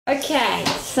Okay,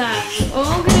 so we're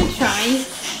all gonna try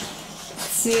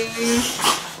to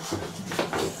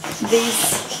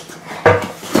this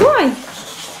toy.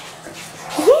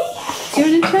 Do you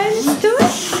wanna try this toy?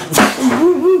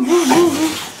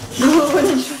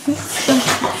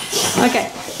 Okay,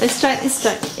 let's try this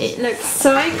toy. It looks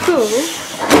so cool.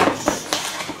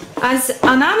 As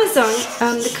on Amazon,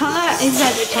 the color is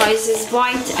advertised as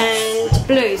white and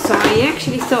blue, so I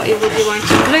actually thought it would be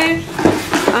white and blue.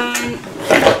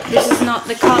 This is not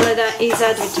the color that is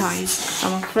advertised,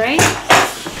 I'm afraid.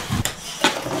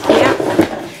 Yeah,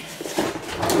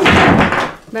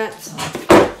 but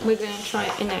we're gonna try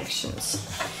it in actions.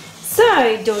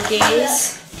 So,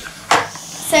 doggies.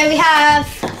 So we have.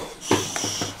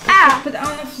 Put it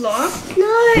on the floor.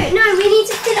 No, we need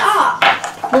to fill it up.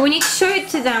 But we need to show it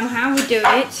to them how we do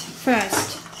it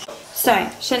first. So,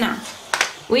 Shana,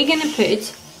 we're gonna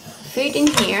put food in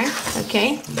here,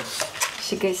 okay?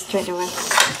 She goes straight away.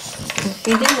 And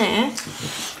food in there.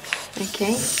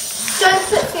 Okay. Don't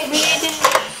put food in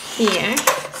here.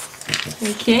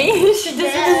 Okay, she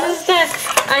doesn't understand.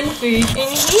 And food in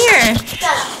here.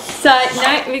 So,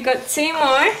 now we've got 2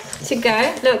 more to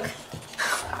go. Look,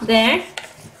 there.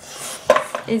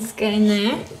 It's going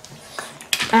there.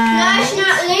 No, it's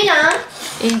not Luna.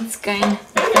 It's going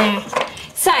there.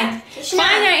 So,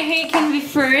 find out who can be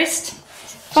first.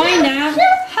 Find out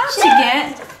how to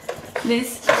get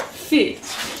this food.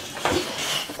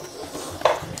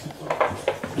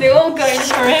 They're all going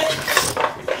for it.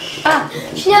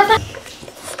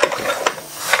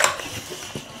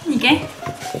 Okay.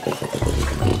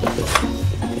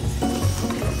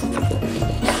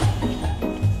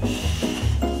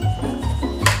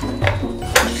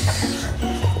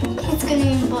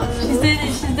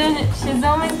 She's done it. She's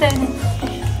almost done it.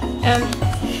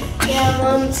 Yeah,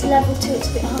 Mum, it's level 2, it's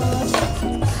a bit hard.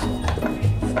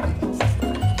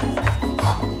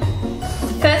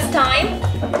 First time.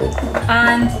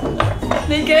 And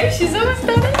there you go. She's almost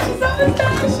done it. She's almost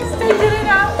done it. She's taking it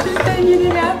out. She's taking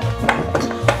it out.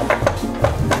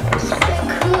 So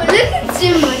cool. Look at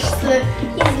Simba. He's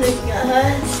looking at her.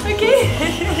 Okay.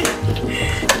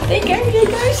 There you go. There you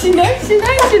go. She knows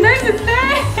it's there.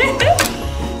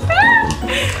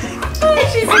 Oh,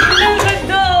 she's a clever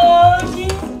dog.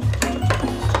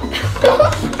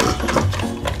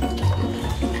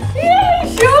 Yeah,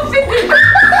 she opened it.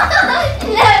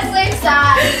 That's so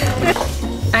sad.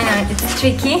 I know, it's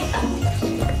tricky.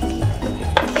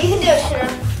 You can do it, Shana.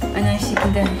 I know she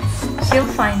can do it. She'll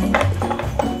find it.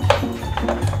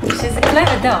 She's a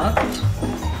clever dog.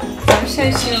 I'm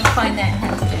sure she'll find out how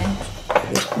to do it.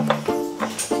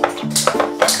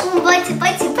 Come on, bite it,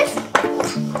 bite it, bite it.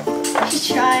 She's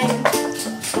trying.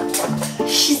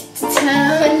 She's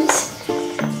determined.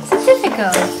 It's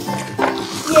difficult.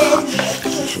 Yeah,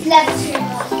 it's level 2.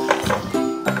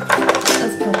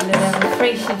 That's probably level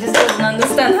 3. She just doesn't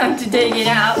understand how to dig it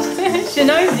out. She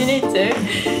knows you need to.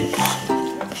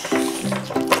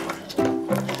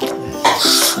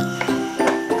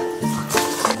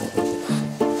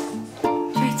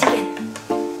 Try it again.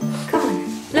 Come on.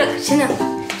 Look, Chanel.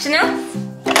 Chanel?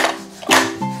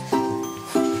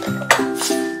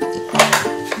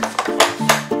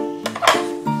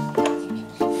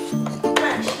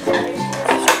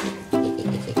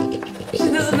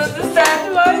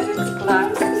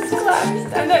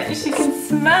 She can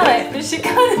smell it, but she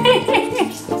can't.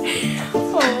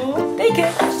 Oh, there you go.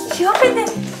 She opened it.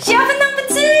 She opened number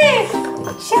 2.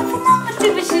 She opened number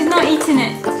 2, but she's not eating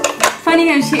it. Funny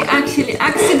how she actually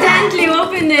accidentally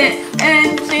opened it,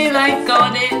 and she like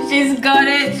got it. She's got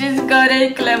it. She's got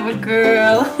it. Clever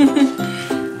girl. It's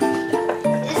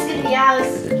gonna be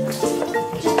ours.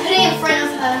 Just put it in front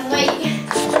of her and wait.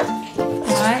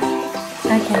 Alright.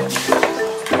 Okay.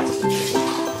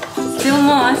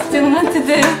 Still more to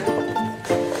do.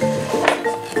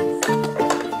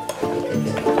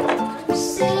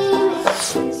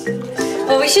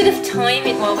 Well, we should have timed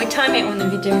it. Well, we time it on the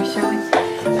video, shall we?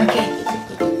 Okay.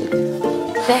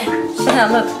 There. Chanel,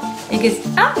 look. It goes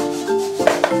up,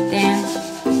 down,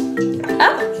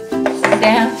 up,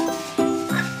 down.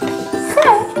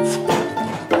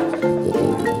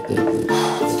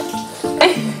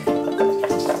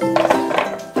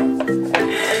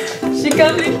 She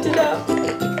can't lift it up.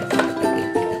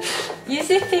 Use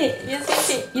your feet, use your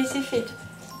feet, use your feet.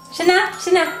 Chanel,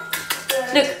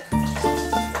 look.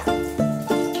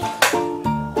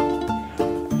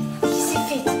 Use your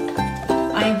feet.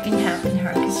 I've been helping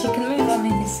her because she can move on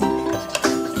in this seat.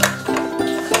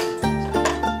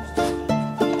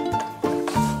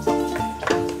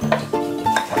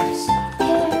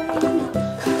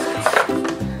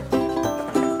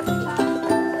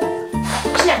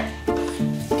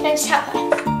 Can I just help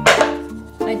her?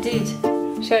 I did.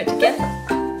 Show it again.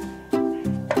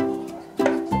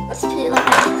 Let's put it like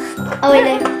that. Oh wait,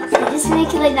 no. So just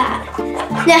make it like that.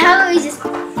 Now how about we just...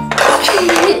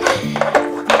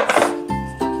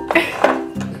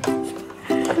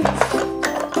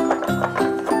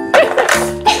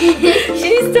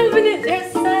 She's stopping it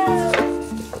herself.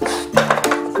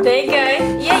 There you go.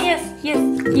 Yeah, yes.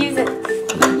 Use it.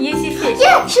 Use your fish.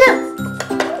 Yeah, sure.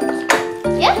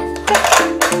 Yeah?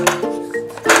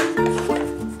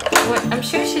 Well, I'm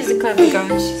sure she's a clever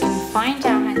girl and she's going to find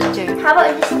out how to do it. How about I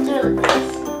just do it like this?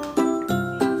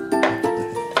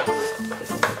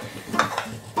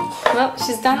 Well,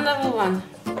 she's done level 1.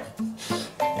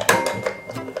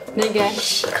 There you go.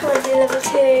 She can't do level 2.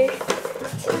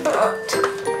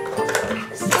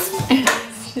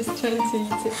 She's trying to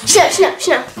eat it.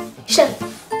 Chanel.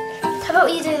 How about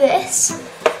you do this?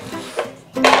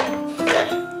 No.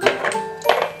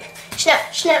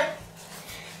 Chanel.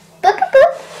 Boop, boop,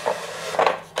 boop.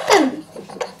 Boom.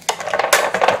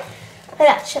 Like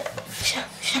that.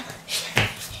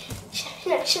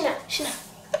 Chanel.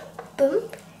 Boom,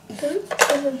 boom,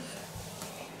 boom.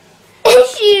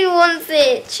 She wants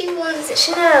it.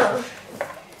 Chanel.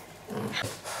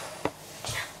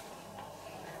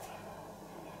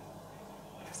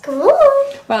 Come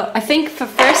on. Well, I think for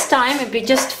first time it'd be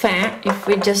just fair if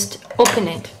we just open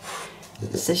it.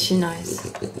 So she knows.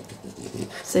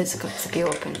 So it's got to be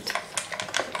opened.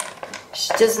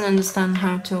 She doesn't understand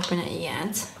how to open it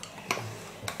yet.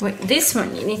 Wait, this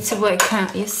one you need to work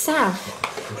out yourself.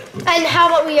 And how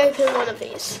about we open one of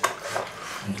these?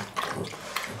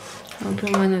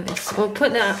 Open one of these. We'll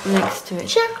put that next to it.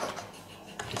 Sure.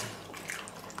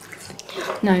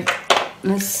 No,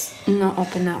 let's not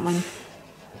open that one.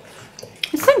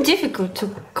 It's so difficult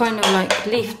to kind of like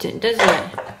lift it, doesn't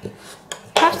it? You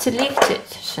have to lift it,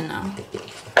 Chanel.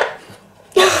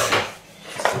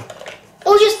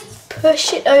 Or just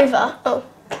push it over. Oh,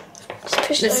 just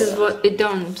push it This over. is what they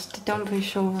don't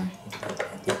push over.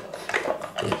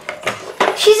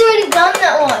 She's already done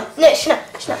that one. No, Chanel.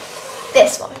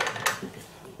 This one.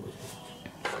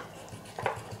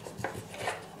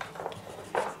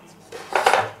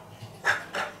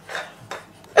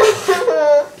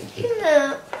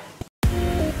 Yeah.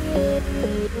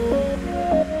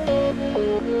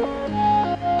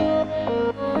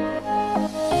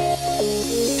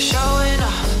 Showing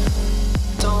off,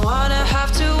 don't wanna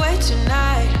have to wait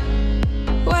tonight.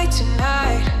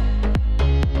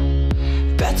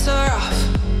 Better off,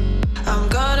 I'm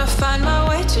gonna find my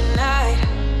way tonight.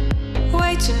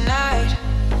 Won't you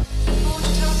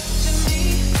talk to me?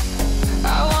 I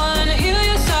wanna heal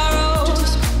your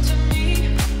sorrows.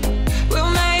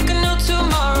 We'll make a new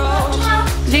tomorrow.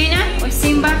 Luna or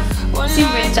Simba?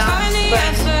 Simba is down.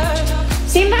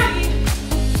 Simba!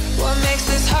 What makes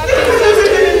this heart beat?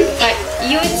 Right,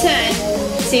 your turn,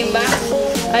 Simba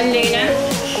and Luna.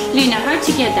 Luna, hold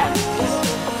together.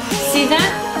 See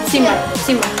that? Simba.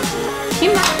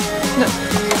 Look.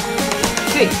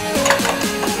 Food.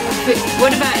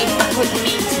 What about if I put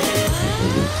meat?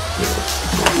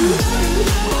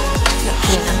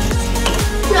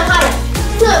 Look,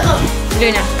 Luna.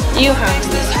 Luna, you have.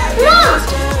 Mom,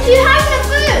 you have the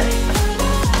food.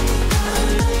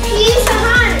 You use your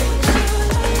hand.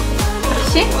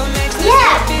 See?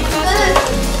 Yeah.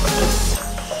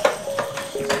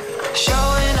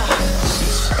 Showing up,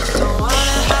 don't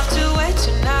wanna have to wait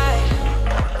tonight.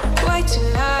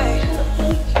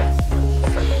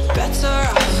 Better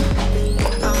off,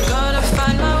 I'm gonna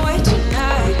find my way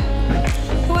tonight.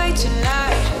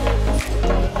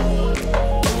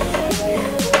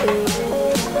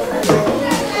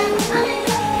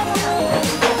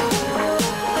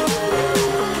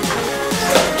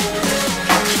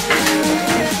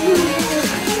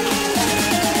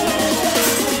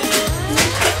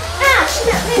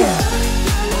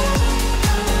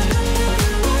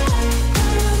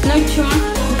 No chore.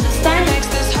 Understand?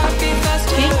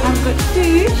 Okay, I've got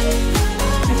food.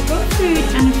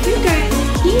 And the food goes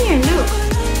here, look.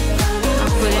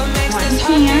 I'll put it one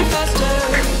here and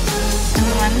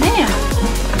one there.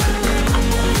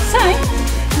 So,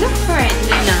 look for it,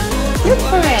 Luna. Look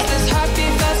for it.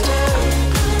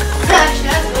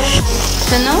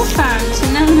 Chanel found.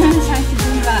 Chanel knows how to do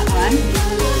that one.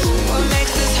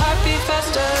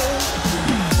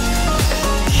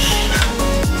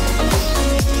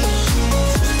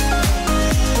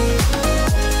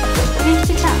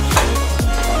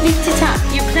 Lift it up.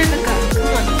 You clever girl.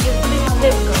 Come on, you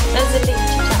clever girl. That's a lift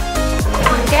it up.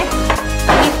 Okay?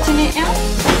 Lifting it out.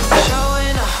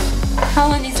 How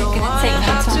long is it going to take me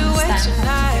to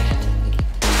understand?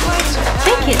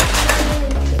 Take it.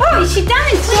 Oh, she done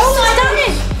it. She almost done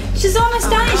it. She's almost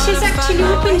done it. She's actually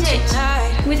opened it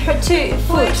with her 2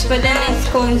 foot, but then it's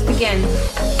closed again.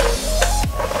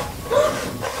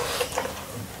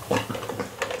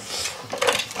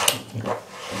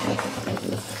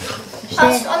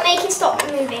 I'll make it stop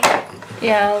moving.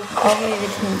 Yeah, I'll leave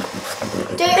it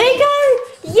in. There you go!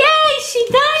 Yay! She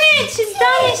done it! She's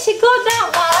done it! She got that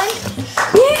one!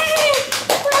 Yay!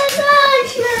 Well done,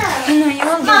 Shimano. I know, you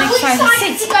won't Mum, get which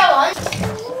excited. side to go on?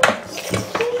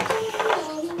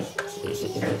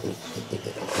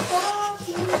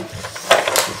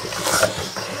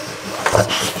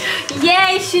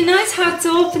 Yay! She knows how to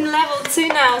open level 2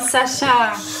 now,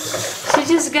 Sasha. She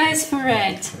just goes for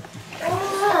it.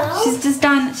 Oh. She's just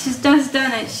done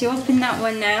it. She opened that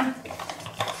one now.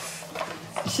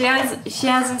 She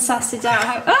hasn't sussed it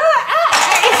out.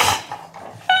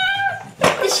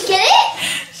 Did she get it?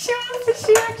 She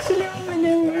actually opened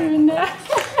it now.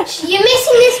 You're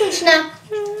missing this one now.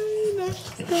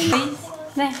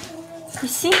 There. You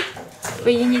see?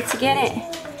 But you need to get it.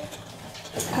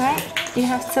 Alright? You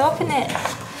have to open it.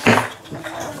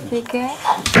 Be good.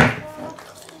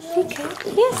 Be good.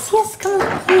 Yes, come on.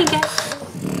 Here you go.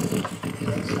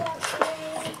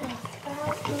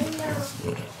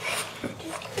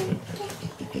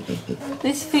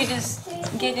 This food is,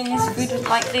 getting this food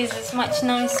like this is much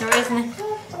nicer, isn't it?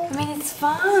 I mean, it's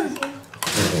fun.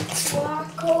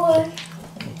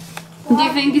 Do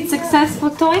you think it's a successful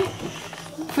toy?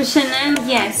 For Chanel,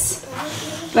 yes.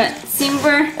 But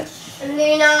Simber?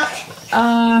 Luna.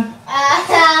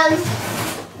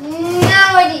 No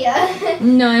idea.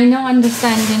 No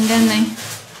understanding, don't they?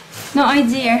 No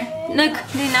idea. Look,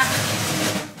 Luna.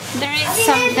 There is I think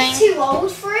something. they're too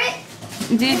old for it.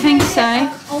 Do you think so?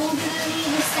 Older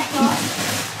than the second.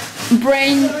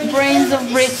 Brains of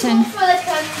Britain. For the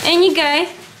And you go.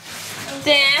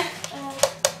 There.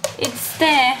 It's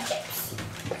there.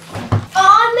 Oh,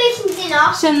 I'm making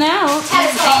dinner. Chanel is 8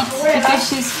 because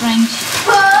she's French.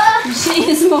 She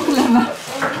is more clever.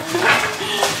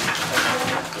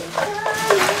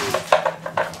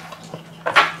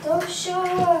 Don't show.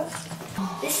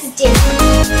 This is dinner.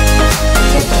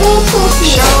 It's a full course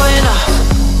meal. Showing up.